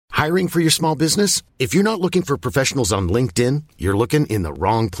Hiring for your small business? If you're not looking for professionals on LinkedIn, you're looking in the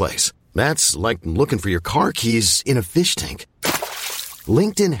wrong place. That's like looking for your car keys in a fish tank.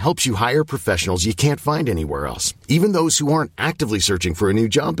 LinkedIn helps you hire professionals you can't find anywhere else, even those who aren't actively searching for a new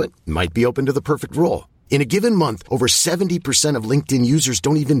job but might be open to the perfect role. In a given month, over 70% of LinkedIn users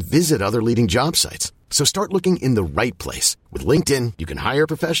don't even visit other leading job sites. So start looking in the right place. With LinkedIn, you can hire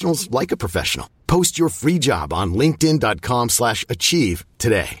professionals like a professional. Post your free job on linkedin.com/achieve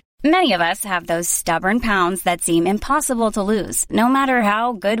today. Many of us have those stubborn pounds that seem impossible to lose, no matter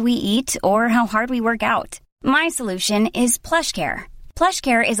how good we eat or how hard we work out. My solution is PlushCare.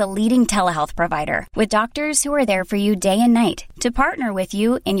 PlushCare is a leading telehealth provider with doctors who are there for you day and night to partner with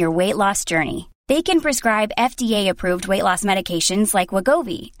you in your weight loss journey. They can prescribe FDA-approved weight loss medications like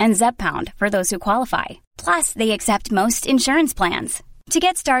Wegovy and Zepbound for those who qualify. Plus, they accept most insurance plans. To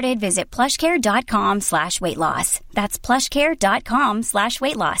get started, visit plushcare.com/weightloss. That's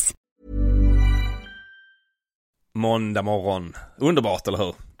plushcare.com/weightloss. Måndag morgon. Underbart, eller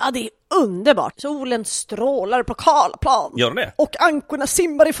hur? Ja, det är underbart. Solen strålar på Karlaplan. Gör det? Och ankorna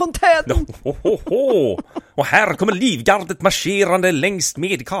simmar i fontänen. Och här kommer livgardet marscherande längst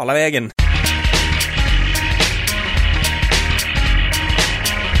med Karlavägen.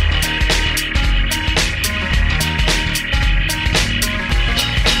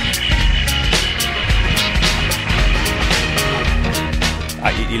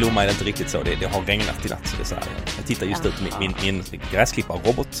 I Lomma är det inte riktigt så. Det har regnat i natt, så det är så här. Jag tittar just ut, min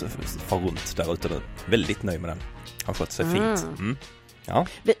gräsklippar-robot far runt där ute nu. Väldigt nöjd med den. Har fått sig fint. Ja.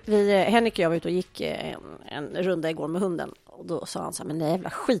 Henrik och jag var ute och gick en runda igår med hunden. Och då sa han så här, men det jävla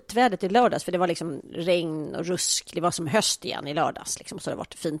skitvädret i lördags. För det var liksom regn och rusk. Det var som höst igen i lördags. Liksom, så det var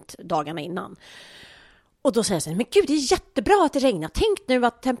fint dagarna innan. Och då säger jag så här, men gud, det är jättebra att det regnar. Tänk nu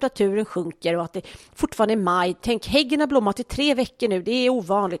att temperaturen sjunker och att det fortfarande är maj. Tänk, häggen har blommat i 3 veckor nu. Det är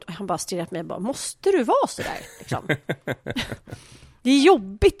ovanligt. Och han bara stirrat på mig och bara, måste du vara så där? Liksom. Det är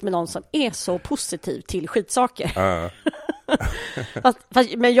jobbigt med någon som är så positiv till skitsaker.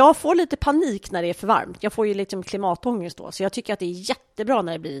 Men jag får lite panik när det är för varmt. Jag får ju liksom klimatångest då. Så jag tycker att det är jättebra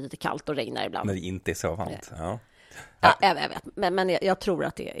när det blir lite kallt och regnar ibland. När det inte är så varmt, Ja, jag vet. Men jag tror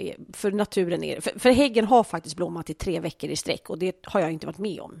att det är för naturen är för häggen har faktiskt blommat i 3 veckor i sträck och det har jag inte varit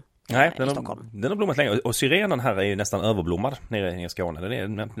med om. Nej, den har blommat länge och syrenen här är ju nästan överblommad nere i Skåne.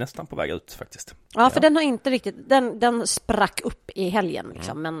 Den är nästan på väg ut faktiskt. Ja, för den har inte riktigt den sprack upp i helgen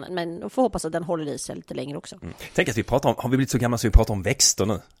liksom, men jag får hoppas att den håller i sig lite längre också. Tänk att vi pratar om, har vi blivit så gamla så vi pratar om växter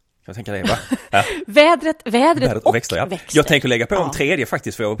nu? Jag tänker det, va? Ja. Vädret och växter, ja. Jag tänker lägga på en tredje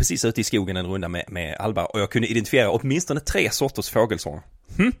faktiskt, för jag var precis ute i skogen en runda med Alba och jag kunde identifiera åtminstone 3 sorters fågelsång.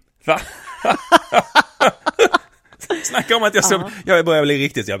 Va? Snacka om att jag börjar bli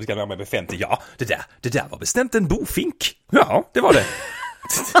riktigt, jag ska närma mig 50. Ja, det där var bestämt en bofink. Ja, det var det.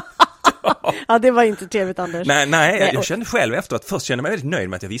 Ja, det var inte trevligt, Anders. Nej, jag kände själv efter att först kände jag mig väldigt nöjd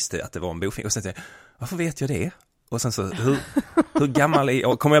med att jag visste att det var en bofink. Och sen tänkte jag, varför vet jag det? Och sen så, hur gammal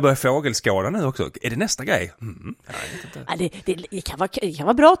är... Kommer jag börja fågelskåda nu också? Är det nästa grej? Ja, det kan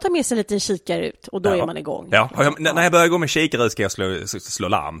vara bra att ta med sig en liten kikare ut. Och då är man igång. Ja, när jag börjar gå med kikare ut ska jag slå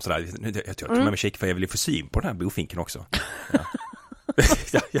larm. Sådär. Jag tar med mig kikare för jag vill få syn på den här bofinken också.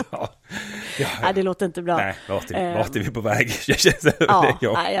 Ja. Nej, det låter inte bra. Nej, vart är vi på väg?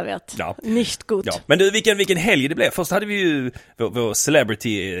 Nej, jag vet. Ja. Nicht gut. Ja. Men du, vilken helg det blev. Först hade vi ju vår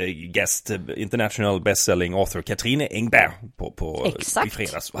celebrity guest, international bestselling author Katrine Engberg i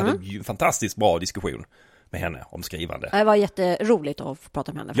fredags. Och hade ju en fantastiskt bra diskussion med henne om skrivande. Det var jätteroligt att få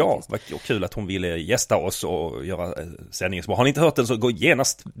prata med henne. Ja, vad kul att hon ville gästa oss och göra sändningen. Så har ni inte hört den så gå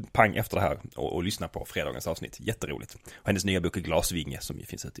genast pang efter det här och lyssna på fredagens avsnitt. Jätteroligt. Och hennes nya bok är Glasvinge som ju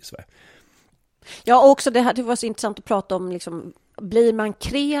finns ute i Sverige. Ja, också det var så intressant att prata om liksom, blir man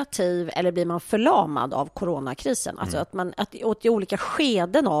kreativ eller blir man förlamad av coronakrisen? Alltså att i olika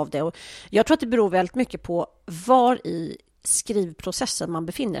skeden av det. Och jag tror att det beror väldigt mycket på var i skrivprocessen man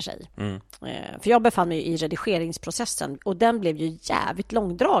befinner sig. För jag befann mig i redigeringsprocessen och den blev ju jävligt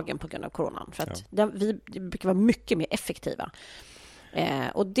långdragen på grund av coronan. För att vi brukar vara mycket mer effektiva.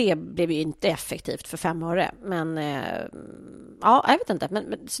 Och det blev ju inte effektivt för 5 öre. Men ja, jag vet inte. Men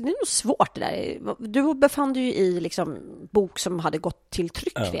det är nog svårt det där. Du befann dig ju i liksom bok som hade gått till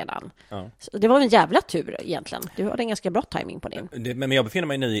tryck redan. Ja. Det var en jävla tur egentligen. Du hade en ganska bra timing på din. Men jag befinner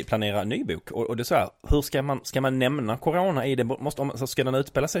mig nu i planera en ny bok. Och det är så här, hur ska man nämna corona i det? Ska den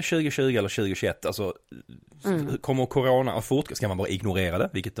utspela sig 2020 eller 2021? Alltså, kommer corona att fortgå? Ska man bara ignorera det?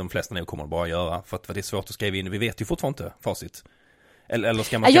 Vilket de flesta nog kommer att bara göra. För att det är svårt att skriva in. Vi vet ju fortfarande inte facit. Eller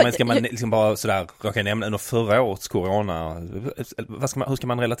ska man liksom bara sådär råka nämna under förra årets corona? Hur ska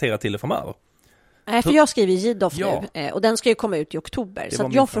man relatera till det framöver? Nej, för jag skriver Jidolf Ja. nu och den ska ju komma ut i oktober. Det Så var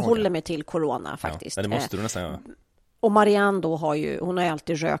att min jag fråga. förhåller mig till corona faktiskt. Ja, det måste du nästan göra. Och Marianne då hon har ju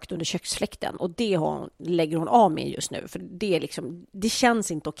alltid rökt under köksfläkten och det lägger hon av med just nu. För det är liksom, det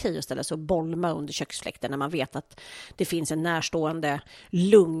känns inte okej att ställa sig och bolma under köksfläkten när man vet att det finns en närstående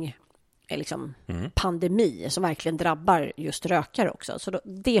pandemi som verkligen drabbar just rökare också. Så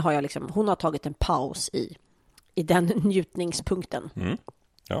det har jag hon har tagit en paus i den njutningspunkten.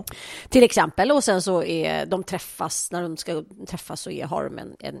 Ja. Till exempel, och sen så är de träffas, när de ska träffas så har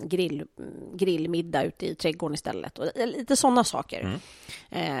de en grillmiddag ute i trädgården istället och lite sådana saker.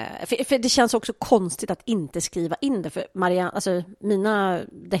 För det känns också konstigt att inte skriva in det, för Marianne, alltså mina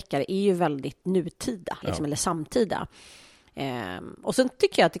deckare är ju väldigt nutida eller samtida. Och sen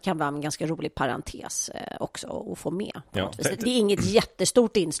tycker jag att det kan vara en ganska rolig parentes också att få med på något vis. Det är inget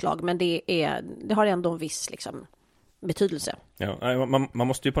jättestort inslag, men det har ändå en viss betydelse. Ja, man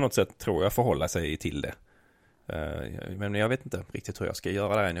måste ju på något sätt, tror jag, förhålla sig till det. Men jag vet inte riktigt hur jag ska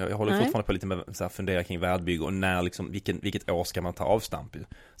göra det än. Jag håller fortfarande på lite med att fundera kring värdbygge och när vilket år ska man ta avstamp?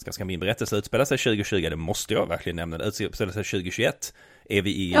 Ska min berättelse utspela sig 2020? Det måste jag verkligen nämna. Det utspela sig 2021 är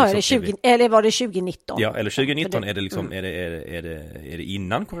vi i... eller var det 2019? Ja, eller 2019 är det är det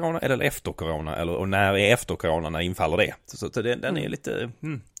innan corona eller efter corona? Och när är efter corona, när infaller det? Så den är lite...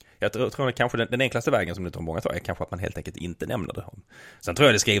 Jag tror att kanske den enklaste vägen som det tar många tar är kanske att man helt enkelt inte nämner det. Sen tror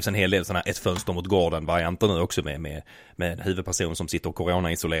jag det skrivs en hel del sådana ett fönster mot gården-varianter nu också med en huvudperson som sitter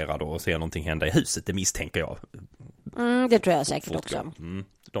corona-isolerad och ser någonting hända i huset. Det misstänker jag. Det tror jag säkert också.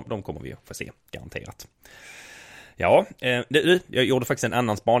 De kommer vi att få se, garanterat. Ja, jag gjorde faktiskt en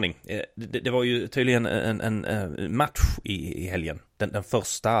annan spaning. Det var ju tydligen en match i helgen. Den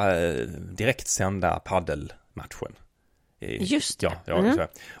första direktsända paddelmatchen. Just det. Ja.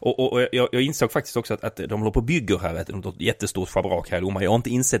 Och jag insåg faktiskt också att de håller på och bygger här ett jättestort fabrik här i Lomma. Jag har inte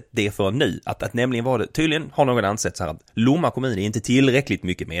insett det för nu. Att nämligen var det, tydligen har någon ansett så här att Lomma kommun är inte tillräckligt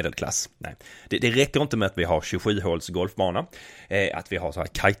mycket medelklass. Nej, det räcker inte med att vi har 27-håls golfbana, att vi har så här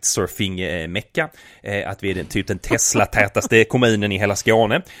kitesurfing-mecka, att vi är den Tesla-tätaste kommunen i hela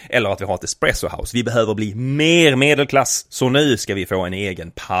Skåne, eller att vi har ett espresso house. Vi behöver bli mer medelklass, så nu ska vi få en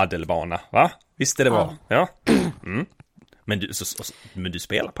egen paddelbana. Va? Visst är det bra? Ja. Men du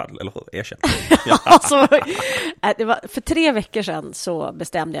spelar paddel, eller hur? Erkänn. Alltså, det var, för 3 veckor sedan så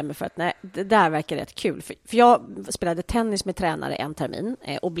bestämde jag mig för att nej, det där verkar rätt kul. För jag spelade tennis med tränare en termin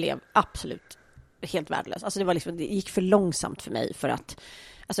och blev absolut helt värdelös. Alltså det gick för långsamt för mig, för att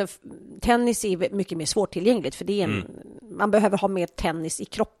tennis är mycket mer svårtillgängligt, för det är man behöver ha mer tennis i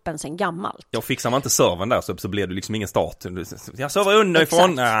kroppen sen gammalt. Jag fixar man inte serven där så blir det liksom ingen start. Jag servar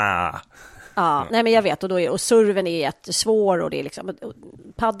underifrån. Ja, nej men jag vet, och serven är jättesvår och det är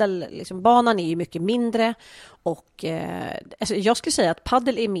paddelbanan är ju mycket mindre och jag skulle säga att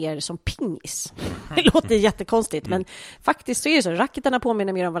paddel är mer som pingis. Det låter jättekonstigt, men faktiskt så är det så. Racketarna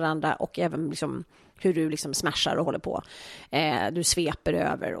påminner mer om varandra och även hur du smashar och håller på. Du sveper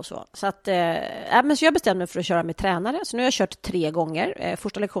över och så. Så att men så jag bestämde mig för att köra med tränare. Så nu har jag kört 3 gånger.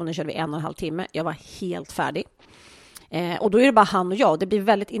 Första lektionen körde vi 1,5 timme. Jag var helt färdig. Och då är det bara han och jag. Det blir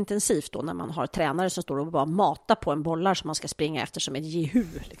väldigt intensivt då när man har tränare som står och bara matar på en bollar som man ska springa efter som ett jehu.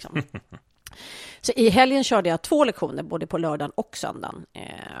 Så i helgen körde jag 2 lektioner både på lördagen och söndagen.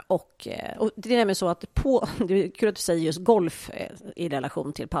 Och det är nämligen så att det är kul att du säger just golf i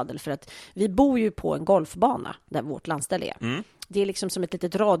relation till paddel, för att vi bor ju på en golfbana där vårt landställe är. Det är som ett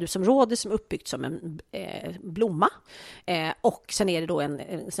litet radhusområde som är uppbyggt som en blomma. Och sen är det då en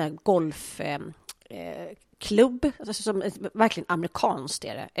sån här golf... klubb, som verkligen amerikanskt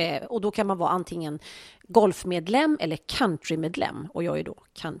är det. Och då kan man vara antingen golfmedlem eller countrymedlem. Och jag är då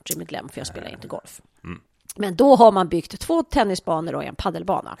countrymedlem, för jag spelar inte golf. Men då har man byggt 2 tennisbanor och en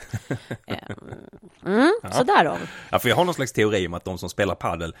paddelbana. Så där då. Ja, för jag har någon slags teori om att de som spelar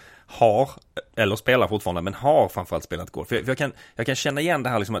paddel har, eller spelar fortfarande, men har framförallt spelat golf. För jag kan känna igen det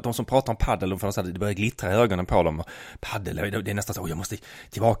här att de som pratar om paddel, de får det börjar glittra i ögonen på dem. Paddel, det är nästan så, jag måste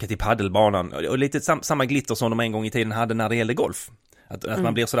tillbaka till paddelbanan. Och lite samma glitter som de en gång i tiden hade när det gällde golf. Att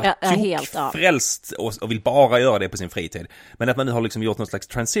man blir sådär frälst och vill bara göra det på sin fritid. Men att man nu har gjort någon slags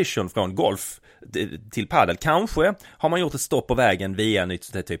transition från golf till paddel. Kanske har man gjort ett stopp på vägen via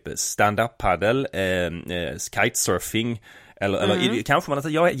nytt typ stand-up paddel, kitesurfing, eller kanske man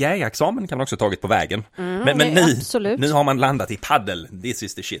har jägarexamen kan man också tagit på vägen. Men nu har man landat i paddel. This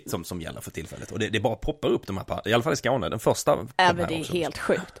is the shit som gäller för tillfället. Och det bara poppar upp de här, i alla fall i Skåne, den första. Men det är helt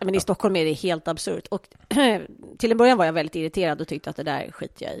sjukt. Men i Stockholm är det helt absurt. Och till en början var jag väldigt irriterad och tyckte att det där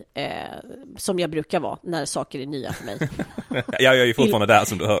skit jag i. Som jag brukar vara när saker är nya för mig. Jag är ju fortfarande där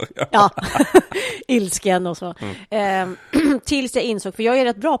som du hör. Ja, ilsken och så. Tills jag insåg, för jag är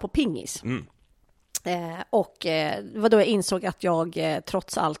rätt bra på pingis. Vad då jag insåg att jag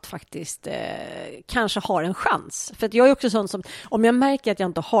trots allt faktiskt kanske har en chans. För att jag är också sån som, om jag märker att jag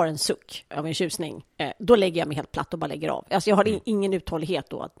inte har en suck av en tjusning, då lägger jag mig helt platt och bara lägger av. Alltså jag har ingen uthållighet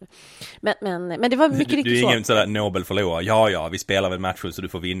då. Men det var mycket riktigt så. Du är ingen sådär nobel förlorare. Ja, vi spelar väl matcher så du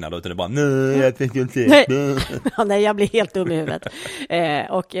får vinna då. Utan det är bara, nej, jag tänker inte. Nej, jag blir helt dum i huvudet.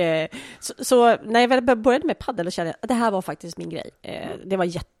 Så när jag väl började med paddel och kände att det här var faktiskt min grej. Det var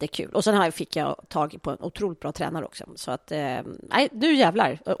jättekul. Och sen fick jag tag på en otroligt bra tränare också. Så att, nej, du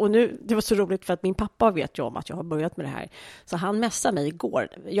jävlar. Och nu, det var så roligt för att min pappa vet ju om att jag har börjat med det här. Så han messade mig igår.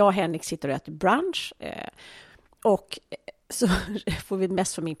 Jag och Henrik sitter och äter brunch. Och så får vi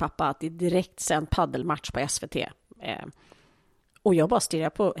mess från min pappa att det är direkt sänd paddelmatch på SVT. Och jag bara stirrar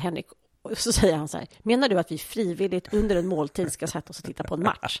på Henrik. Och så säger han så här, menar du att vi frivilligt under en måltid ska sätta oss och titta på en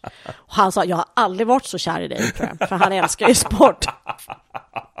match? Och han sa, jag har aldrig varit så kär i dig, tror jag. För han älskar ju sport.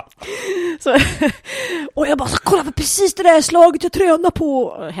 Så, och jag bara, kolla på precis det där slaget jag tränar på.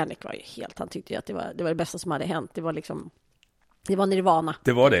 Och Henrik var ju helt, han tyckte ju att det var det bästa som hade hänt. Det var liksom, det var nirvana.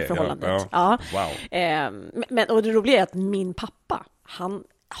 Det var det, förhållandet. ja. Wow. Men och det roliga är att min pappa, han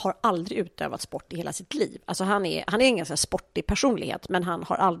har aldrig utövat sport i hela sitt liv. Alltså han är en ganska sportig personlighet, men han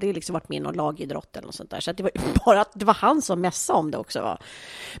har aldrig liksom varit med i någon lagidrott eller något sånt där. Så att det var bara att det var han som mässade om det också. Va?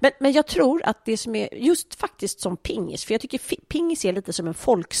 Men jag tror att det som är just faktiskt som pingis, för jag tycker pingis är lite som en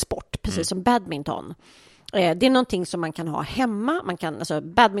folksport, precis som badminton. Det är någonting som man kan ha hemma. Alltså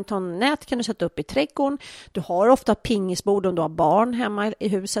badmintonnät kan du sätta upp i trädgården. Du har ofta pingisbord om du har barn hemma i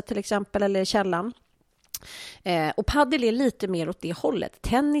huset till exempel, eller i källaren. Och paddel är lite mer åt det hållet.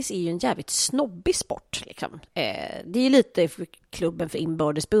 Tennis är ju en jävligt snobbig sport liksom. Det är lite för klubben för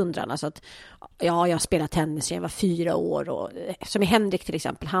inbördes beundran. Alltså att, jag spelade tennis när jag var 4 år. Och, som i Henrik till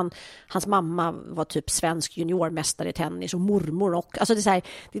exempel. Hans mamma var typ svensk juniormästare i tennis. Och mormor och, alltså det är så här,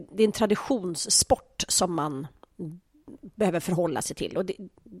 det är en traditionssport som man behöver förhålla sig till. Och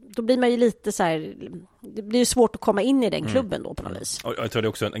då blir man ju lite så här, det blir ju svårt att komma in i den klubben då på något vis. Och jag tror det är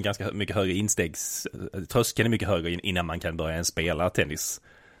också en ganska mycket högre tröskeln är mycket högre innan man kan börja spela tennis.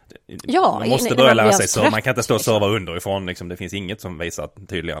 Ja, man måste börja lära sig så. Man kan inte stå och serva underifrån. Liksom. Det finns inget som visar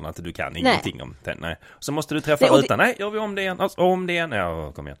tydligare att du kan ingenting om tennis. Nej. Så måste du träffa rutan. Nej, gör vi om det igen. Alltså, om det igen.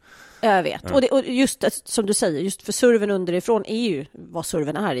 Ja, kom igen. Jag vet. Ja. Och just som du säger, just för serven underifrån är ju vad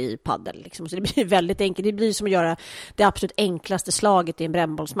serven är i paddel. Liksom. Så det blir väldigt enkelt. Det blir som att göra det absolut enklaste slaget i en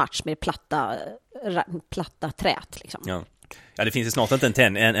brännbollsmatch med platta trät. Liksom. Ja, det finns ju snart inte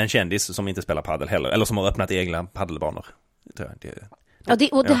en kändis som inte spelar paddel heller. Eller som har öppnat egna paddelbanor.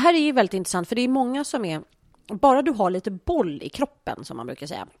 Det här är ju väldigt intressant, för det är många som är, bara du har lite boll i kroppen som man brukar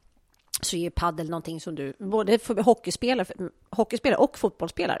säga, så är paddel någonting som du, både för hockeyspelare och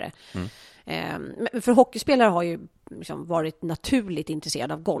fotbollsspelare. För hockeyspelare har ju liksom varit naturligt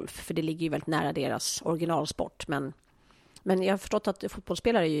intresserade av golf, för det ligger ju väldigt nära deras originalsport, men jag har förstått att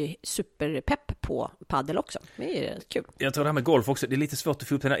fotbollsspelare är ju superpepp på paddel också. Det är kul. Jag tror det här med golf också, det är lite svårt att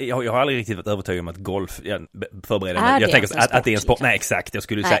få upp den här. Jag har aldrig riktigt varit övertygad om att golf förbereder mig. Jag tänker att det är en sport. Liksom? Nej, exakt. Jag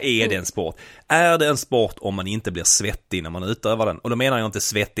skulle säga, är det en sport? Är det en sport om man inte blir svettig när man utövar den? Och då menar jag inte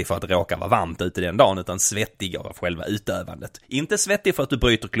svettig för att det råkar vara varmt ute den dagen, utan svettig av själva utövandet. Inte svettig för att du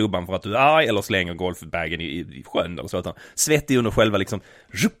bryter klubban för att du är arg eller slänger golfbagen i sjön eller så, utan svettig under själva liksom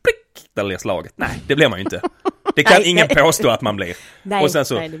det slaget. Nej, det blir man ju inte. Det kan ingen påstå att man blir. Nej, och sen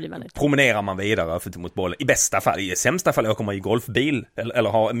så man promenerar man vidare mot bollen. I bästa fall, i sämsta fall åker man i golfbil. Eller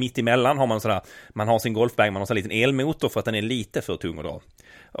har, mitt emellan har man sådär, man har sin golfbag, man har en liten elmotor för att den är lite för tung att dra.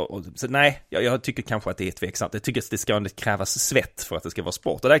 Så nej, jag tycker kanske att det är tveksamt. Jag tycker att det ska inte krävas svett för att det ska vara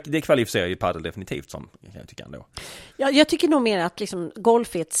sport. Och det kvalificerar ju padel definitivt som jag tycker ändå. Jag tycker nog mer att liksom,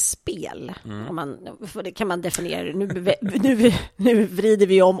 golf är ett spel. Det kan man definiera. Nu vrider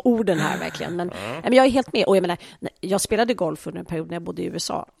vi om orden här verkligen. Men jag är helt med. Och jag menar, jag spelade golf under en period när jag bodde i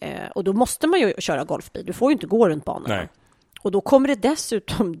USA. Och då måste man ju köra golfbil. Du får ju inte gå runt banan. Nej. Och då kommer det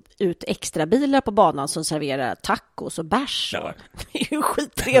dessutom ut extra bilar på banan som serverar tacos och bärs. Ja. Det är ju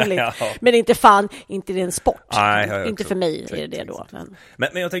skittrevligt. Ja. Men inte det är en sport. Nej, inte för mig är det då. Men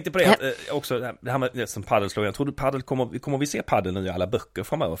jag tänkte på det också, det här med det som paddelslår. Jag tror du paddel kommer vi se paddel nu i alla böcker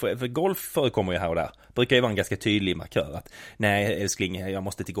framöver. För golf förekommer ju här och där. Brukar ju vara en ganska tydlig markör att nej älskling, jag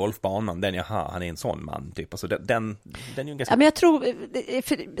måste till golfbanan. Han är en sån man typ. Alltså, den är ju ganska... Ja, men jag tror,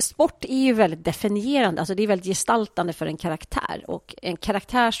 för sport är ju väldigt definierande. Alltså det är väldigt gestaltande för en karaktär. Och en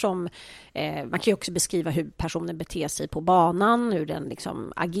karaktär som man kan ju också beskriva hur personen beter sig på banan, hur den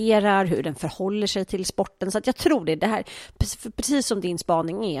liksom agerar, hur den förhåller sig till sporten. Så att jag tror det här, precis som din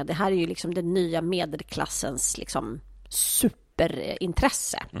spaning är, det här är ju liksom den nya medelklassens liksom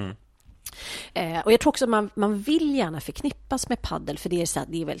superintresse. Och jag tror också att man vill gärna förknippas med paddel, för det är så här,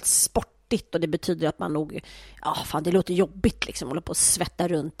 det är väldigt sport. sportigt och det betyder att man nog, det låter jobbigt liksom, hålla på och svetta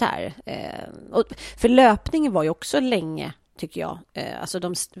runt där. Och för löpningen var ju också länge, tycker jag. Alltså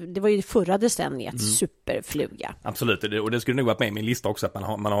det var ju förra decenniet superfluga. Absolut, och det skulle nog vara med i min lista också, att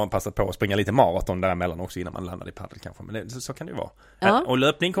man har passat på att springa lite maraton däremellan också innan man landade i paddel kanske. Men så kan det ju vara. Ja. Och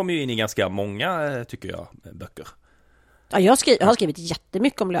löpning kommer ju in i ganska många, tycker jag, böcker. Ja, jag har skrivit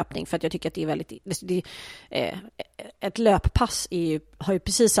jättemycket om löpning för att jag tycker att det är väldigt... ett löppass har ju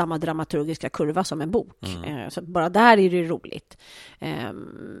precis samma dramaturgiska kurva som en bok. Så bara där är det roligt.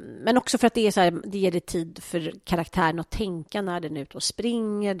 Men också för att det är så här, det ger det tid för karaktären att tänka när den är ute och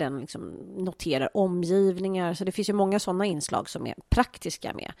springer. Den liksom noterar omgivningar. Så det finns ju många sådana inslag som är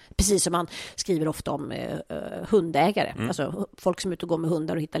praktiska med. Precis som man skriver ofta om hundägare. Alltså folk som är ute och går med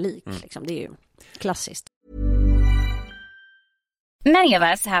hundar och hittar lik. Liksom. Det är ju klassiskt. Many of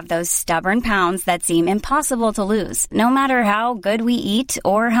us have those stubborn pounds that seem impossible to lose, no matter how good we eat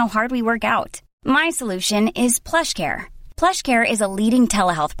or how hard we work out. My solution is PlushCare. PlushCare is a leading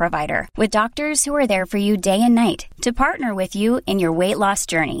telehealth provider with doctors who are there for you day and night to partner with you in your weight loss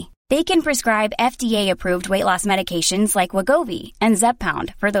journey. They can prescribe FDA-approved weight loss medications like Wegovy and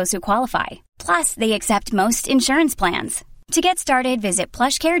Zepbound for those who qualify. Plus, they accept most insurance plans. To get started, visit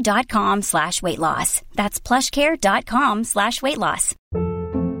plushcare.com/weightloss. That's plushcare.com/weightloss.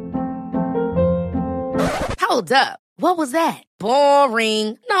 Hold up. What was that?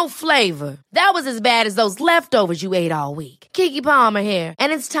 Boring. No flavor. That was as bad as those leftovers you ate all week. Keke Palmer here,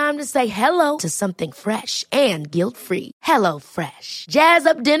 and it's time to say hello to something fresh and guilt-free. Hello Fresh. Jazz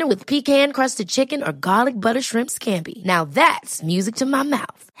up dinner with pecan-crusted chicken or garlic butter shrimp scampi. Now that's music to my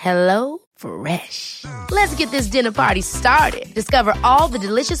mouth. Hello Fresh. Let's get this dinner party started. Discover all the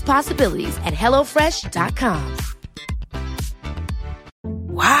delicious possibilities at hellofresh.com.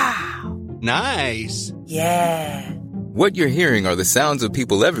 Wow. Nice. Yeah. What you're hearing are the sounds of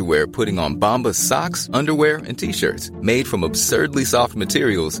people everywhere putting on Bombas socks, underwear, and T-shirts made from absurdly soft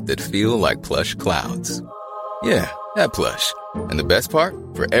materials that feel like plush clouds. Yeah, that plush. And the best part?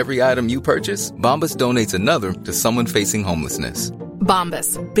 For every item you purchase, Bombas donates another to someone facing homelessness.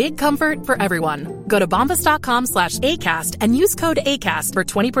 Bombas. Big comfort for everyone. Go to bombas.com/ACAST and use code ACAST for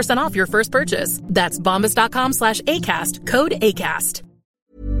 20% off your first purchase. That's bombas.com/ACAST. Code ACAST.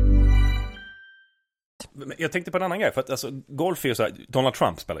 Jag tänkte på en annan grej, för att alltså, golf är ju så här, Donald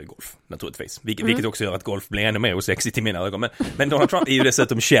Trump spelar ju golf naturligtvis, vilket också gör att golf blir ännu mer osexigt i mina ögon, men Donald Trump är ju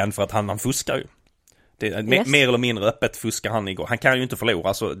dessutom känd för att han fuskar ju. Mer eller mindre öppet fuskar han igår. Han kan ju inte förlora,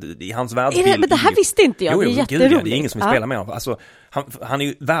 alltså, i hans världsbild. Men det här visste inte jag, det är jätteroligt. Det är ingen som spelar med honom. Alltså, han är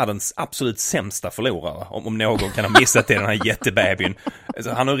ju världens absolut sämsta förlorare, om någon kan ha missat det, den här jättebabyn.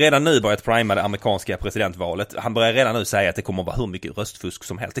 Alltså, han har redan nu börjat prima det amerikanska presidentvalet. Han börjar redan nu säga att det kommer att vara hur mycket röstfusk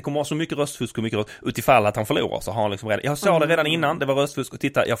som helst. Det kommer att vara så mycket röstfusk och mycket utifall att han förlorar, så har han liksom redan, jag sa det redan innan, det var röstfusk, och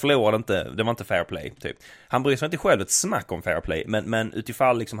titta, jag förlorade inte, det var inte fair play typ. Han bryr sig inte själv ett snack om fair play, men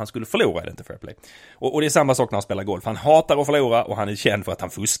utifall liksom han skulle förlora är det inte fair play. Och det är samma sak när han spelar golf. Han hatar att förlora och han är känd för att han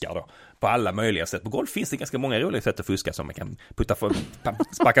fuskar då på alla möjliga sätt. På golf finns det ganska många roliga sätt att fuska, som man kan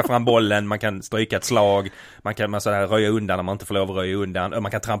spacka fram bollen, man kan stryka ett slag, man kan så här röja undan när man inte får lov att röja undan,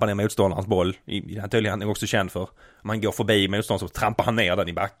 man kan trampa ner motståndarens boll. Han tydligen är också känd för, man går förbi motståndaren så trampar han ner den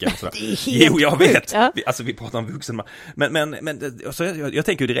i backen. Jo, jag vet. Ja. Alltså vi pratar om vuxen. Men så jag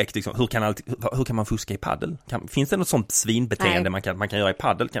tänker ju direkt liksom, hur kan man fuska i paddel? Finns det något sånt svinbeteende man kan göra i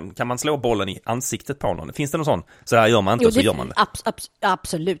paddel? Kan man slå bollen i ansiktet på någon? Finns det någon sån? Så här gör man inte, så gör man det.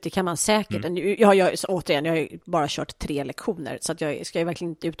 Absolut, det kan man säkert. Jag har ju bara kört 3 lektioner, så att jag ska ju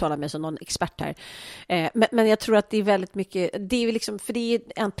verkligen inte uttala mig som någon expert här. Men jag tror att det är väldigt mycket, det är liksom, för det är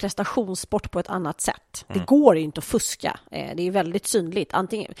en prestationssport på ett annat sätt. Det går ju inte att fuska. Det är väldigt synligt.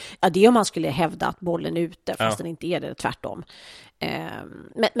 Antingen, det är om man skulle hävda att bollen är ute, fast den inte är det, tvärtom.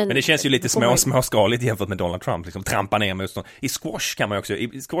 Men det känns ju lite småskaligt jämfört med Donald Trump, liksom trampa ner motstånd. I squash kan man också,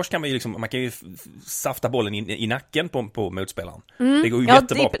 man kan ju safta bollen i nacken på motspelaren. Det går ju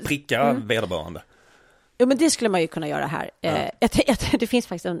jättebra att pricka vederbörande. Jo, men det skulle man ju kunna göra här. Det finns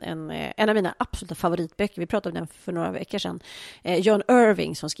faktiskt en av mina absoluta favoritböcker. Vi pratade om den för några veckor sedan. John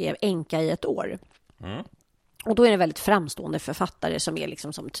Irving, som skrev Änka i ett år. Och då är det en väldigt framstående författare som är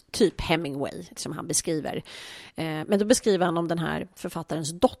liksom som typ Hemingway, som han beskriver. Men då beskriver han om den här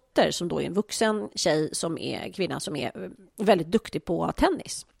författarens dotter, som då är en vuxen tjej, som är kvinna som är väldigt duktig på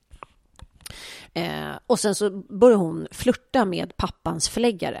tennis. Och sen så börjar hon flirta med pappans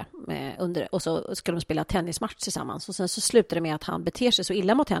förläggare och så ska de spela tennismatch tillsammans, och sen så slutar det med att han beter sig så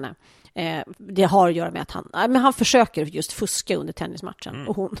illa mot henne. Det har att göra med att han försöker just fuska under tennismatchen,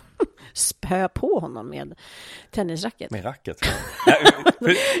 och spö på honom med tennisracket. Med racket.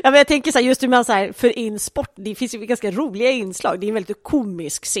 Ja, men jag tänker så här, just hur man så här, för in sport, det finns ju ganska roliga inslag. Det är en väldigt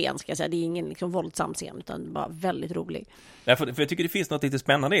komisk scen, ska jag säga. Det är ingen liksom våldsam scen, utan bara väldigt rolig. Ja, för jag tycker det finns något lite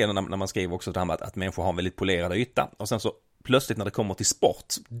spännande i det när man skriver också det här med att människor har en väldigt polerad yta. Och sen så plötsligt när det kommer till sport,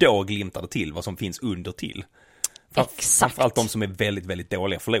 då glimtar det till vad som finns under till. Framförallt de som är väldigt, väldigt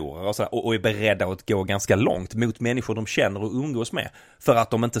dåliga förlorare och är beredda att gå ganska långt mot människor de känner och umgås med för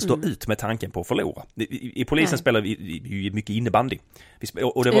att de inte står ut med tanken på att förlora. I polisen spelar vi mycket innebandy. Vi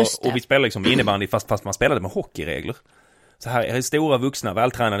spelar liksom innebandy fast man spelade med hockeyregler. Så här är stora vuxna,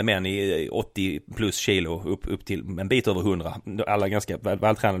 vältränade män i 80 plus kilo upp till en bit över 100. Alla ganska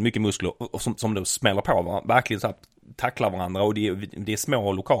vältränade, mycket muskler och som då smäller på varandra. Verkligen så här tacklar varandra och det är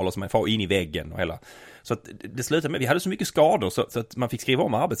små lokaler som man får in i väggen och hela. Så att det slutade med, vi hade så mycket skador så att man fick skriva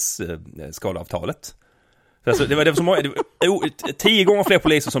om arbetsskadeavtalet. Alltså, det var så många, 10 gånger fler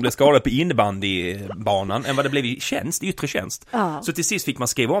poliser som blev skadade på innebandybanan än vad det blev i yttre tjänst. Så till sist fick man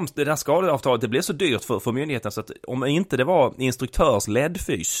skriva om det där skadeavtalet. Det blev så dyrt för myndigheten så att om inte det var instruktörs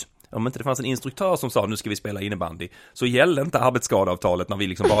ledfys, om inte det fanns en instruktör som sa nu ska vi spela innebandy, så gällde inte arbetsskadeavtalet när vi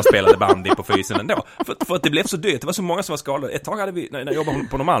liksom bara spelade bandy på fysen ändå. För att det blev så dyrt. Det var så många som var skadade. Ett tag hade vi, när jag jobbade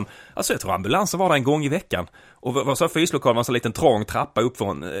på Norrmalm, alltså jag tror ambulansen var där en gång i veckan. Och var så fyslokal var en så liten trång trappa upp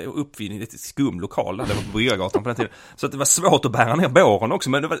vid ett skumlokal där det var på Bryggargatan på den tiden. Så att det var svårt att bära ner båren också,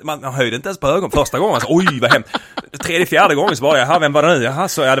 men man höjde inte ens på ögon första gången. Alltså, oj, vad hemskt. 3:e, 4:e gången så bara, vem var det nu? Jaha,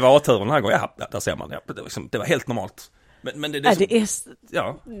 så det var A-turen den här gången. Ja, där ser man. Ja, det var helt normalt. Men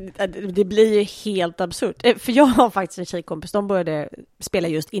det blir ju helt absurt. För jag har faktiskt en tjejkompis, de började spela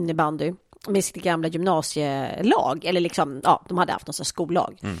just innebandy med sitt gamla gymnasielag. Eller liksom, ja, de hade haft någon sån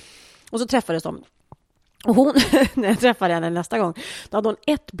skollag. Och så träffades de. Och hon, när jag träffade henne nästa gång, då hade hon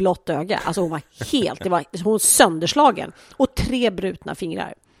ett blått öga. Alltså hon var hon sönderslagen. Och 3 brutna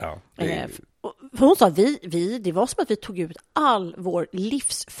fingrar. Ja, för hon sa, det var som att vi tog ut all vår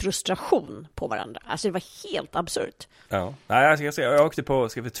livsfrustration på varandra. Alltså det var helt absurt. Ja, nej, jag åkte på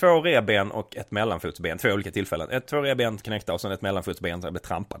 2 revben och ett mellanfotsben, 2 olika tillfällen. 2 revben knäckta och sen ett mellanfotsben så jag blev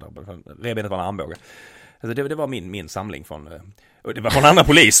trampad. Revbenet var en armbåge. Alltså det var min samling från... Och det var från andra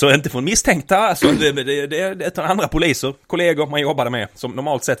poliser, inte från misstänkta. Alltså det är andra poliser, kollegor man jobbade med, som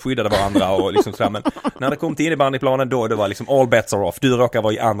normalt sett skyddade varandra och liksom sådär. Men när det kom till innebandyplanen då, det var liksom all bets are off. Du råkar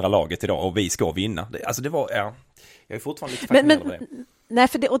vara i andra laget idag och vi ska vinna. Alltså det var, ja... Jag är fortfarande lite fascinerad av det. Nej,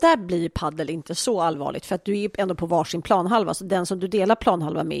 och där blir ju paddel inte så allvarligt för att du är ändå på varsin planhalva, så den som du delar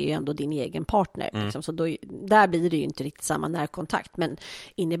planhalva med är ju ändå din egen partner. Liksom. Så där blir det ju inte riktigt samma närkontakt. Men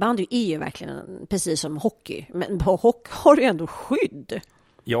innebandy är ju verkligen precis som hockey. Men på hockey har du ändå skydd.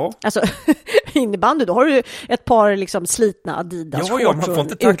 Ja. Alltså innebandy, då har du ett par liksom slitna Adidas shorts. Ja, man får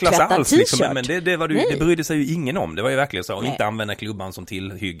inte tacklas alls liksom, men det brydde sig ju ingen om. Det var ju verkligen så, och inte använda klubban som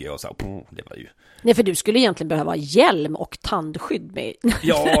tillhygge och så. Det var ju... Nej, för du skulle egentligen behöva hjälm och tandskydd med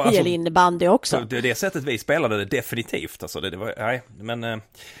alltså, innebandy också. Det sättet vi spelade det definitivt. Alltså, det var, nej, men...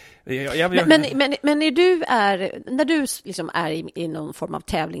 Men när du liksom är i någon form av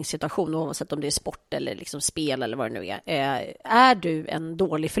tävlingssituation, oavsett om det är sport eller liksom spel eller vad det nu är du en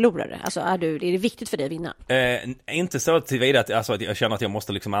dålig förlorare? Alltså är det viktigt för dig att vinna? Inte så tillvida att jag känner att jag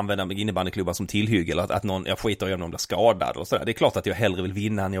måste liksom använda innebandyklubban som tillhygge eller att jag skiter i om de blir skadade och sådär. Det är klart att jag hellre vill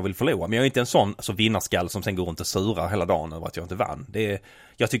vinna än jag vill förlora, men jag är inte en sån vinnarskall som sen går runt och surar hela dagen över att jag inte vann.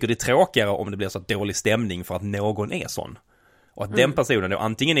 Jag tycker det är tråkigare om det blir så dålig stämning för att någon är sån. Och att den personen då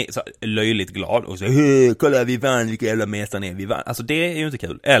antingen är så löjligt glad och så kolla vi vann, vilka jävla mästare är vi vann. Alltså det är ju inte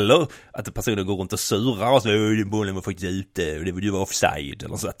kul. Eller att personen går runt och surar och så bollen var faktiskt ute och du var offside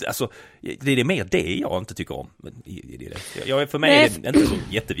eller så att, alltså det är mer det jag inte tycker om. För mig är det inte så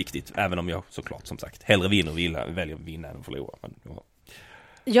jätteviktigt, även om jag såklart som sagt hellre vinner och väljer att vinna än att förlora.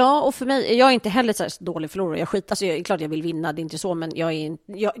 Ja, och för mig, jag är inte heller så dålig förlorare. Alltså, klart jag vill vinna, det är inte så, men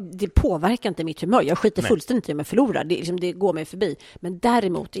det påverkar inte mitt humör. Jag skiter fullständigt i om jag förlorar. Det går mig förbi. Men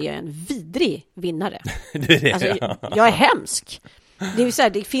däremot är jag en vidrig vinnare. Alltså, jag är hemsk. Det vill säga,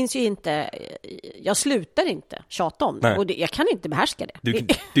 det finns ju inte... Jag slutar inte tjata om det. Och jag kan inte behärska det.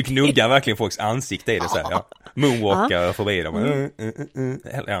 Du knuggar verkligen folks ansikte i det så här. Ja. Moonwalkar förbi dem.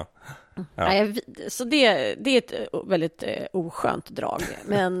 Ja. Ja. Så det är ett väldigt oskönt drag.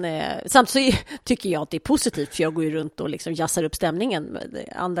 Men samtidigt tycker jag att det är positivt, för jag går ju runt och liksom jassar upp stämningen.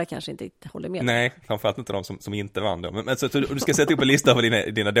 Andra kanske inte håller med. Nej, framförallt inte de som inte vann då. Men så du ska sätta upp en lista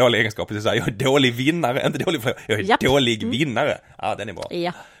över dina dåliga egenskaper. Så här, jag är dålig vinnare, inte dålig förlorare. Jag är dålig vinnare. Ja, den är bra.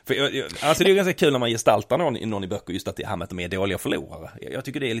 Ja. Alltså det är ganska kul när man gestaltar någon i böcker, just att det här med att de är dåliga förlorare. Jag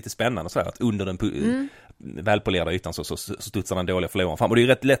tycker det är lite spännande så här, att under den välpolerade ytan så studsar den dåliga förloraren fram. Och det är ju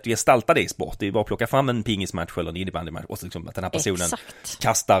rätt lätt att gestalta det i sport. Det är bara att plocka fram en pingismatch eller en innebandymatch och så liksom att den här personen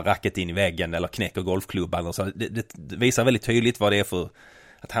kastar racket in i väggen eller knäcker golfklubban. Och så. Det visar väldigt tydligt vad det är för...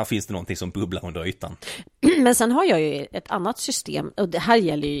 Att här finns det någonting som bubblar under ytan. Men sen har jag ju ett annat system, och det här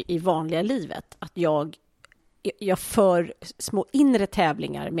gäller ju i vanliga livet, att jag för små inre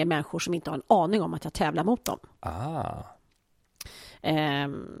tävlingar med människor som inte har en aning om att jag tävlar mot dem.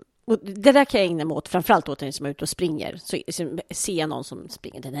 Och det där kan jag ägna mig åt, framförallt åt den som är ute och springer. Så ser jag någon som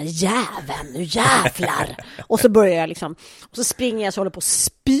springer, den där jäveln, nu jävlar! Och så börjar jag liksom, och så springer jag så håller på och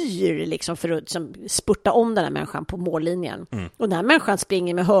spyr liksom för att liksom spurta om den här människan på mållinjen. Och den här människan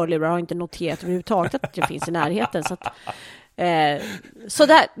springer med hörlurar och har inte noterat överhuvudtaget att det finns i närheten. Så att,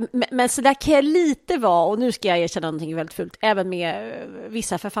 men så där kan jag lite vara, och nu ska jag erkänna någonting väldigt fult, även med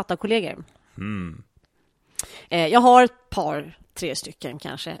vissa författarkollegor. Jag har ett par 3 stycken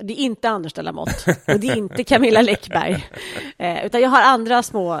kanske. Det är inte Anders de la Motte och det är inte Camilla Läckberg. Utan jag har andra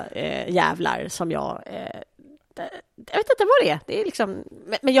små jävlar som jag vet inte vad det är. Det är liksom,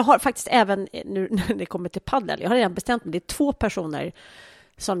 men jag har faktiskt även, nu när det kommer till paddel, jag har redan bestämt mig, det är 2 personer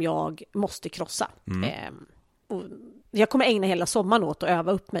som jag måste krossa. Och jag kommer ägna hela sommaren åt att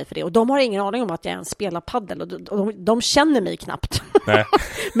öva upp mig för det. Och de har ingen aning om att jag ens spelar paddel. Och de känner mig knappt. Nej.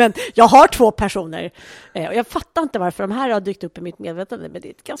 Men jag har 2 personer. Och jag fattar inte varför de här har dykt upp i mitt medvetande. Men det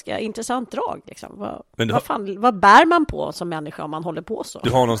är ett ganska intressant drag. Liksom. Vad bär man på som människa om man håller på så? Du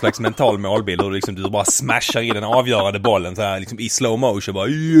har någon slags mental målbild och liksom, du bara smashar i den avgörande bollen så här, liksom, i slow motion. Bara,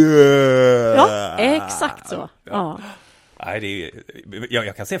 yeah! Ja, exakt så. Ja. Nej,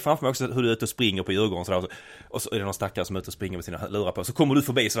 jag kan se framför mig också hur du är ute och springer på Djurgården så där, och så är det någon stackare som är ute och springer med sina lurar på, så kommer du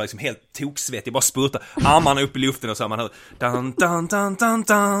förbi så där, liksom helt toksvettig, bara spurtar armarna upp i luften och så man hör dan, dan, dan, dan,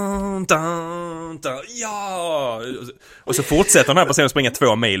 dan, dan, dan, ja, och så fortsätter den här personen springa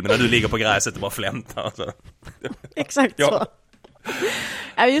 2 mil medan du ligger på gräset och bara flämtar så. Exakt så.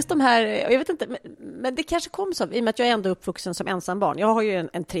 Ja, just de här, jag vet inte, men det kanske kom så, i och med att jag är ändå uppvuxen som ensambarn. Jag har ju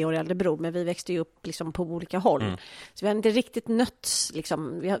en 3 år äldre bror, men vi växte ju upp liksom på olika håll. Så vi har inte riktigt nötts,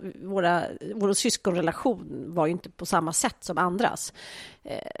 liksom, vår syskonrelation var ju inte på samma sätt som andras.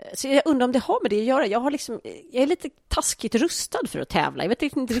 Så jag undrar om det har med det att göra. Jag är lite taskigt rustad för att tävla. Jag vet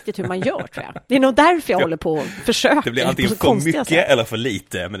inte riktigt hur man gör, tror jag. Det är nog därför jag håller på och försöker. Det blir antingen för mycket eller för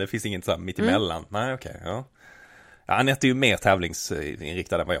lite, men det finns inget så här mitt emellan. Nej, okej, ja. Ja, Anette är ju mer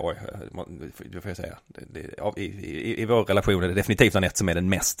tävlingsinriktad än vad jag är, det får jag säga. I vår relation är det definitivt Anette som är den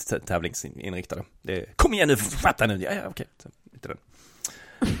mest tävlingsinriktade. Kom igen nu, fatta nu. Ja, okej. Inte den.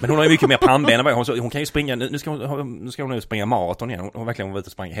 Men hon har ju mycket mer pannben än vad jag. Hon kan ju springa, nu ska hon nu springa maraton igen. Hon verkligen var ute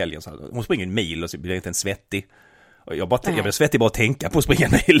och sprang i helgen. Så hon springer en mil och så blir det inte en svettig. Och jag blir svettig bara att tänka på att springa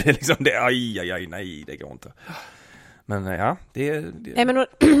en mil. Liksom nej, det går inte. Men ja, Nej, men,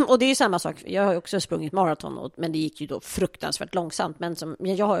 och det är ju samma sak. Jag har ju också sprungit maraton, men det gick ju då fruktansvärt långsamt. Men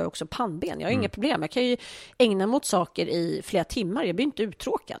jag har ju också pannben. Jag har inga problem. Jag kan ju ägna mot saker i flera timmar. Jag blir inte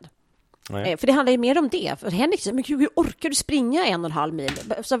uttråkad. För det handlar ju mer om det. För Henrik säger, men hur orkar du springa 1,5 mil?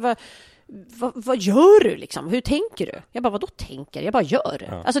 Så, vad gör du liksom? Hur tänker du? Jag bara, vadå tänker? Jag bara gör.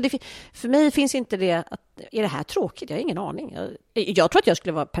 Ja. Alltså för mig finns inte det att, är det här tråkigt? Jag har ingen aning. Jag tror att jag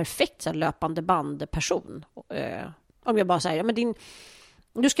skulle vara perfekt så här, löpande bandperson. Om jag bara säger, men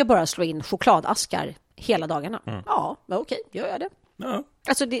du ska bara slå in chokladaskar hela dagarna. Ja, men okej, gör jag det. Ja.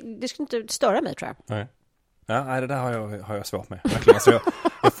 Alltså det skulle inte störa mig, tror jag. Nej. Ja, det där har jag svårt med. Alltså,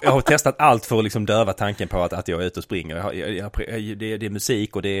 jag har testat allt för att liksom döva tanken på att jag är ute och springer. Det är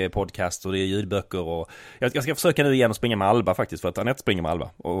musik och det är podcast och det är ljudböcker. Och jag ska försöka nu igen att springa med Alba faktiskt, för att Anette springer med Alba.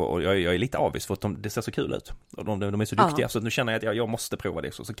 Och jag är lite avis för att det ser så kul ut. Och de är så duktiga, så nu känner jag att jag måste prova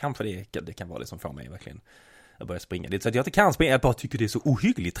det. Så kanske det kan vara det som får mig verkligen att börja springa. Det är så att jag inte kan springa, jag bara tycker det är så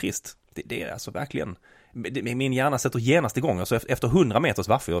ohyggligt trist. Det är alltså verkligen... Min hjärna sätter genast igång. Alltså efter 100 meters,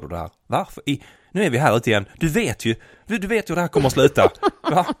 varför gör du det här? Varför? Nu är vi här ute igen. Du vet ju hur det här kommer att sluta.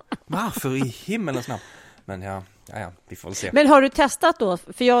 Varför i himmelens namn? Men ja, vi får väl se. Men har du testat då?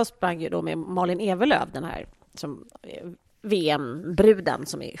 För jag sprang ju då med Malin Evelöv, den här som VM-bruden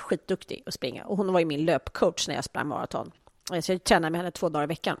som är skitduktig att springa. Och hon var ju min löpcoach när jag sprang maraton. Så jag tränade med henne 2 dagar i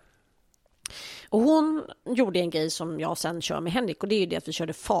veckan. Och hon gjorde en grej som jag sen kör med Henrik, och det är ju det att vi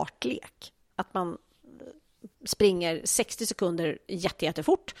körde fartlek. Att man springer 60 sekunder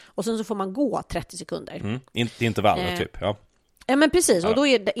jättefort och sen så får man gå 30 sekunder. Intervaller typ, ja. Ja, men precis. Och då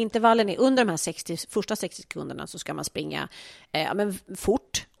är intervallen under de här första 60 sekunderna så ska man springa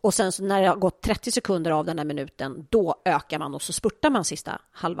fort. Och sen så när det har gått 30 sekunder av den här minuten, då ökar man och så spurtar man sista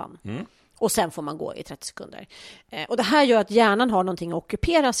halvan. Och sen får man gå i 30 sekunder. Och det här gör att hjärnan har någonting att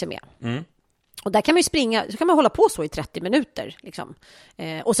ockupera sig med. Och där kan man ju springa, så kan man hålla på så i 30 minuter. Liksom.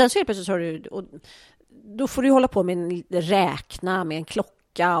 Och sen så är det plötsligt så har du, och då får du hålla på med en räkna, med en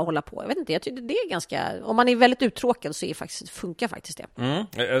klocka och hålla på. Jag vet inte, jag tycker det är ganska, om man är väldigt uttråkad så funkar faktiskt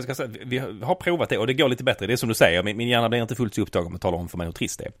det. Jag ska säga, vi har provat det och det går lite bättre. Det är som du säger, min hjärna blir inte fullt så upptagen om att tala om för mig hur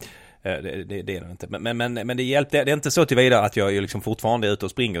trist det är. Det är det inte. Men det hjälper, det är inte så tillvida att jag är liksom fortfarande ute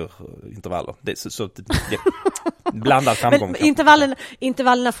och springer intervaller. Det blandad framgång. Men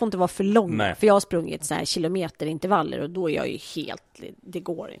intervallerna får inte vara för långa. Nej. För jag har sprungit så här kilometerintervaller och då är jag ju helt, det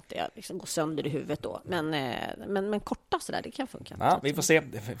går inte. Jag liksom går sönder i huvudet då. Men korta så där, det kan funka. Ja, vi får se.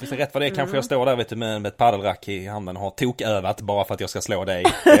 Det finns rätt vad det är. Kanske jag står där vet du, med ett paddelrack i handen och har tokövat bara för att jag ska slå dig.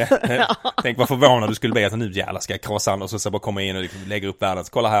 Tänk vad förvånad du skulle bli att nu jävlar ska jag krossa och så bara komma in och liksom lägga upp världens.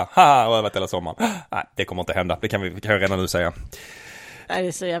 Kolla här. Jag har övat hela sommaren. Nej, det kommer inte hända. Det kan jag redan nu säga. Det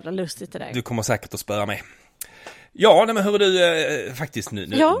är så jävla lustigt det där. Du kommer säkert att spöra mig. Ja, men hur du faktiskt nu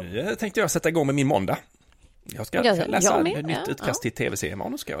tänkte jag sätta igång med min måndag. Jag ska läsa ett nytt utkast till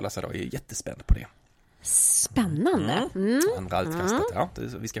tv-seriemanus ska jag läsa då. Jag är jättespänd på det. Spännande. Andra utkastet, ja.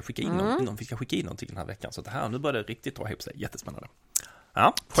 Vi ska skicka in någonting den här veckan. Så det här, nu börjar det riktigt dra ihop sig. Jättespännande.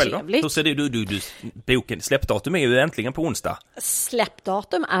 Ja, själv då? Hur ser det du boken, släppdatum är ju äntligen på onsdag.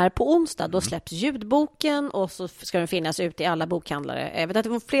 Släppdatum är på onsdag. Då släpps ljudboken och så ska den finnas ute i alla bokhandlare. Jag vet att det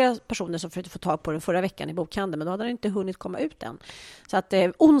var flera personer som försökte få tag på den förra veckan i bokhandeln, men då hade den inte hunnit komma ut än. Så att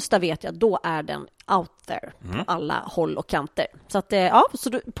onsdag vet jag, då är den out there på alla håll och kanter. Så att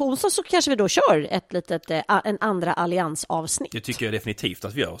på onsdag så kanske vi då kör en andra alliansavsnitt. Det tycker jag definitivt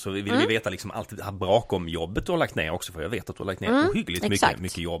att vi gör. Så vi vill veta liksom allt det här bakom jobbet du har lagt ner också, för jag vet att du har lagt ner ohyggligt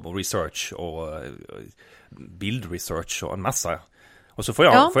mycket jobb och research och bildresearch och en massa. Och så får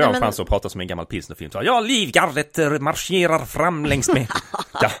jag chans att prata som en gammal pilsnerfilm. Så Livgardet marscherar fram längs med.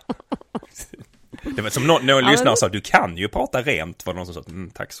 Ja. Det var som någon lyssnare sa, du kan ju prata rent, var någon som sa,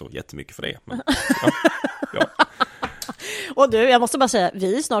 tack så jättemycket för det. Men, ja. Och du, jag måste bara säga,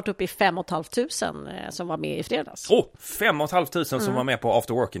 vi är snart uppe i 5 500 som var med i fredags. 5 500 som var med på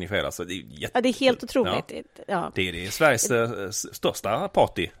Afterworken i fredags. Så det är helt otroligt. Ja. Det är Sveriges största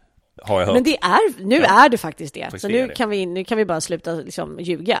party, har jag hört. Men är det faktiskt det. Så nu kan vi bara sluta liksom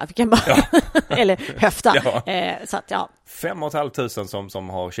ljuga. Vi kan bara eller höfta. Så att, 5 500 som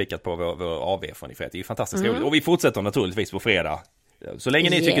har kikat på vår AV från i fredag. Det är ju fantastiskt roligt. Och vi fortsätter naturligtvis på fredag. Så länge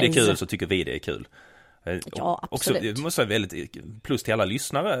ni tycker det är kul så tycker vi det är kul. Ja, absolut. Också, det måste vara väldigt plus till alla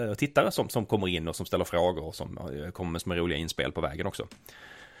lyssnare och tittare som kommer in och som ställer frågor och som kommer med roliga inspel på vägen också.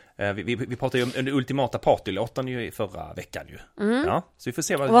 Vi pratade ju om den ultimata partylåten ju i förra veckan ju. Ja, så vi får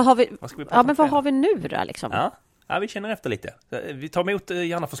se vad ska vi prata om. Men vad har vi nu då liksom? Ja, vi känner efter lite. Vi tar emot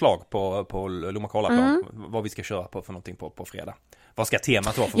gärna förslag på Lomma Kolla-plan vad vi ska köra på för någonting på fredag. Vad ska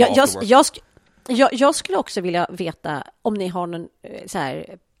temat vara för afterwork? Jag skulle också vilja veta om ni har någon så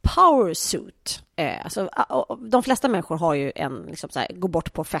här power suit. Alltså, de flesta människor har ju en liksom så här, gå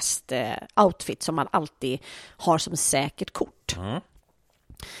bort på fest outfit som man alltid har som säkert kort.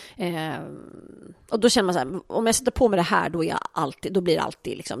 Och då känner man så här, om jag sätter på mig det här, då blir det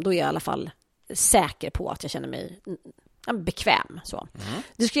alltid liksom, då är jag i alla fall säker på att jag känner mig bekväm så.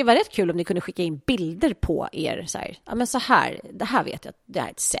 Det skulle vara rätt kul om ni kunde skicka in bilder på er så här, men så här, det här vet jag, det här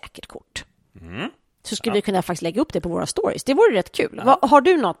är ett säkert kort. Så skulle vi kunna faktiskt lägga upp det på våra stories. Det vore rätt kul. Har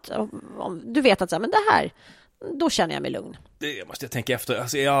du något, om du vet att så här, men det här, då känner jag mig lugn. Det måste jag tänka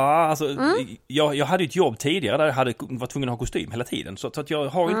efter. Jag hade ett jobb tidigare där jag var tvungen att ha kostym hela tiden. Så att jag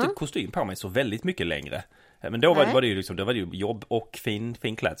har inte kostym på mig så väldigt mycket längre. Men då var det ju jobb och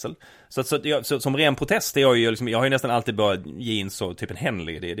fin klädsel. Så som ren protest är jag ju liksom, jag har ju nästan alltid bara jeans och typ en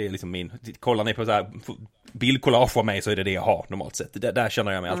Henley. Det är liksom min, kollar ni på så här bildkollage av mig så är det jag har normalt sett. Där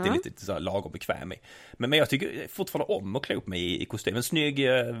känner jag mig alltid lite så här lagom bekväm i. Men jag tycker fortfarande om att klä upp mig i kostym. En snygg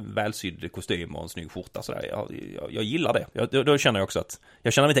välsydd kostym och en snygg skjorta så där. Jag gillar det. Då känner jag också att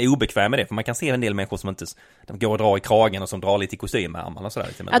jag känner mig inte obekväm med det, för man kan se en del människor som inte de går och drar i kragen och som drar lite i kostymärmarna och så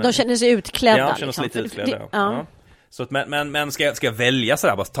där. De känner sig utklädda. Ja, känner sig lite utklädda. Ja. Så att, men ska jag välja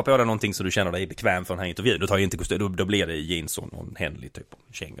sådär, bara ta på dig någonting så du känner dig bekväm för den här intervjun, då tar jag inte kostym, då blir det jeans och någon Henley typ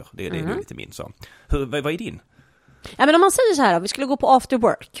kängor. Det är lite min så. Vad är din? Ja, men om man säger så här, vi skulle gå på after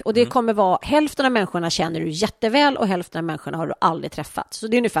work och det kommer vara hälften av människorna känner du jätteväl och hälften av människorna har du aldrig träffat. Så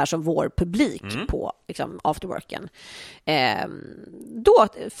det är ungefär som vår publik på liksom, after worken. Då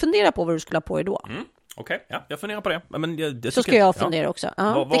fundera på vad du skulle ha på dig då. Okej, ja, jag funderar på det. Men så ska jag fundera också.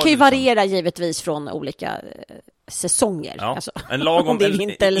 Ja. Det kan ju variera givetvis från olika säsonger. Ja. Alltså, en lagom, om det är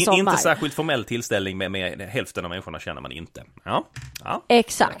vinter eller sommar. Inte särskilt formell tillställning med hälften av människorna känner man inte. Ja.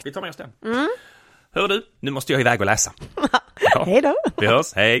 Exakt. Vi tar med oss den. Hör du, nu måste jag iväg och läsa. Hej då. Vi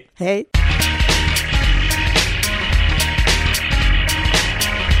hörs, hej. Hej.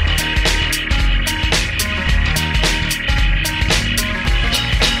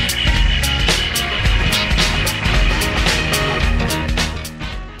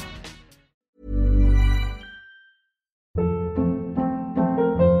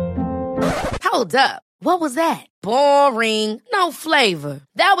 Hold up. What was that? Boring. No flavor.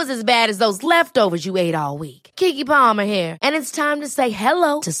 That was as bad as those leftovers you ate all week. Keke Palmer here, and it's time to say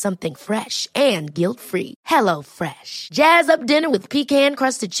hello to something fresh and guilt-free. Hello Fresh. Jazz up dinner with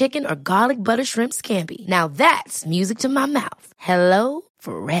pecan-crusted chicken or garlic butter shrimp scampi. Now that's music to my mouth. Hello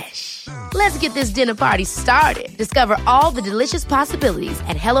Fresh. Let's get this dinner party started. Discover all the delicious possibilities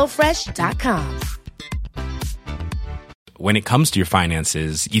at HelloFresh.com. When it comes to your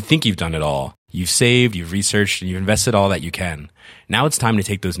finances, you think you've done it all. You've saved, you've researched, and you've invested all that you can. Now it's time to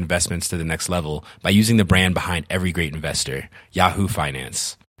take those investments to the next level by using the brand behind every great investor, Yahoo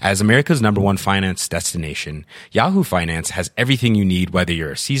Finance. As America's #1 finance destination, Yahoo Finance has everything you need, whether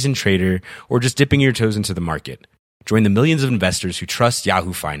you're a seasoned trader or just dipping your toes into the market. Join the millions of investors who trust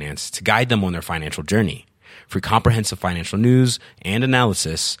Yahoo Finance to guide them on their financial journey. For comprehensive financial news and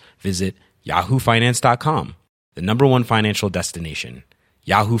analysis, visit yahoofinance.com. The #1 financial destination,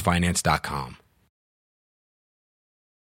 yahoofinance.com.